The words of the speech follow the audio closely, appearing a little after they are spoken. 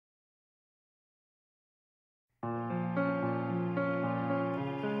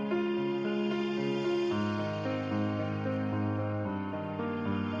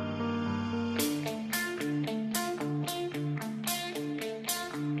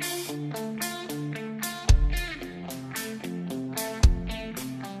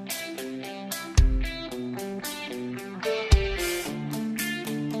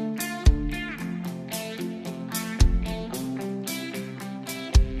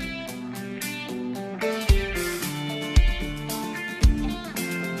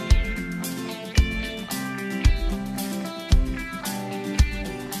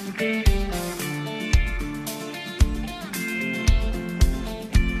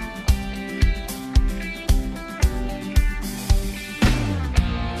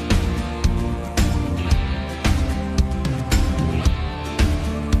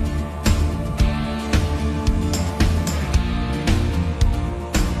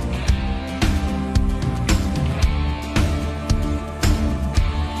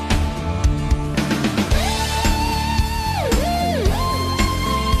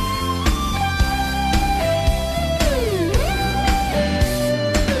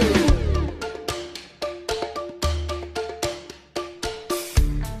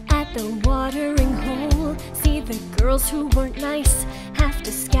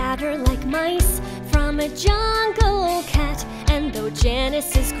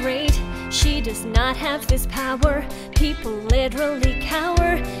Janis is great, she does not have this power. People literally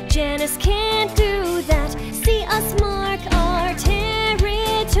cower. Janis can't do that. See us mark our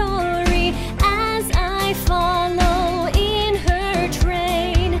territory as I follow in her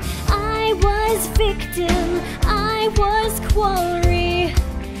train. I was victim, I was quarry.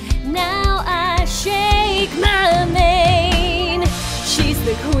 Now I shake my mane. She's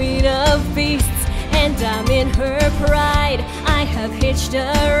the queen of beasts, and I'm in her pride. I have hitched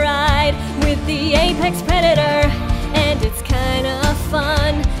a ride with the apex predator, and it's kinda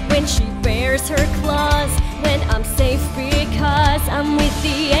fun when she bares her claws. When I'm safe because I'm with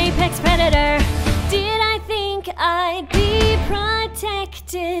the apex predator. Did I think I'd be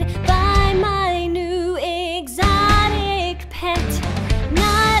protected by my new exotic pet?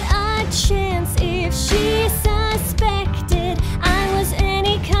 Not a chance if she suspected I was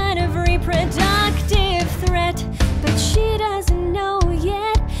any kind of reproductive threat. But she doesn't know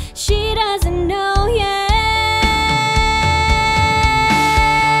yet, she doesn't know yet.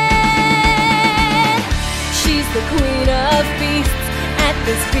 She's the queen of beasts at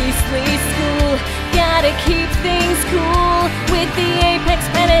this beastly school. Gotta keep things cool with the apex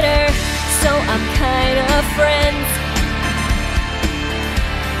predator, so I'm kinda friends.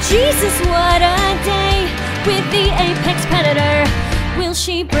 Jesus, what a day with the apex predator. Will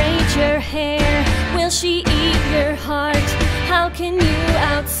she braid your hair? Will she eat your heart? How can you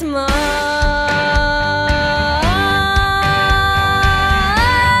outsmart